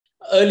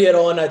earlier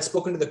on, I'd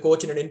spoken to the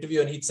coach in an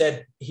interview, and he'd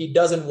said he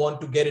doesn't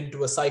want to get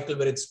into a cycle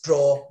where it's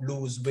draw,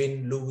 lose,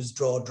 win, lose,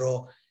 draw,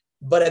 draw.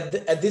 But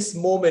at this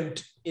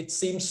moment, it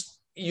seems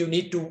you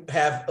need to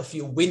have a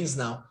few wins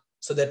now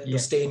so that to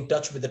stay in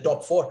touch with the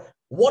top four.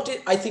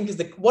 I think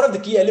is one of the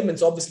key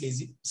elements, obviously,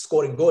 is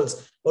scoring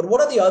goals. But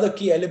what are the other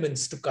key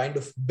elements to kind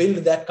of build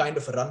that kind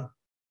of a run?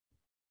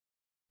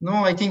 No,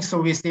 I think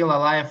so. We're still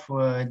alive.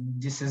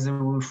 This is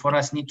for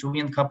us need to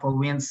win a couple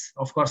wins.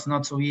 Of course,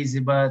 not so easy,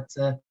 but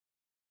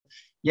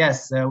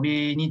yes,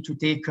 we need to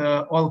take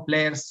all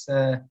players'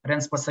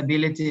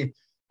 responsibility,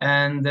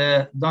 and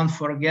don't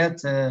forget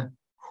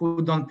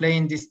who don't play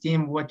in this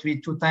team. What we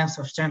 2 times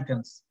of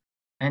champions,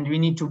 and we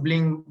need to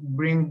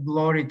bring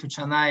glory to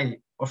Chennai.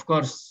 Of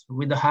course,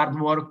 with the hard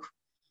work,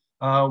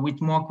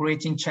 with more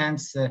creating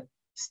chance,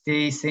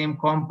 stay same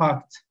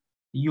compact.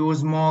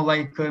 Use more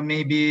like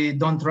maybe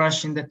don't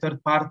rush in the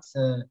third part.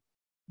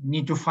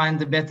 Need to find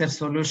the better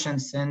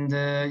solutions. And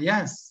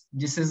yes,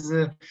 this is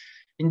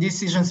in this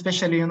season,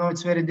 especially,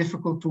 it's very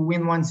difficult to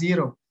win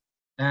 1-0.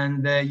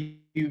 And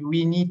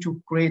we need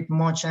to create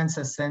more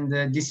chances.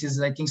 And this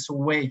is, I think, so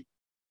way.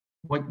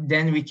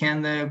 Then we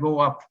can go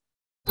up.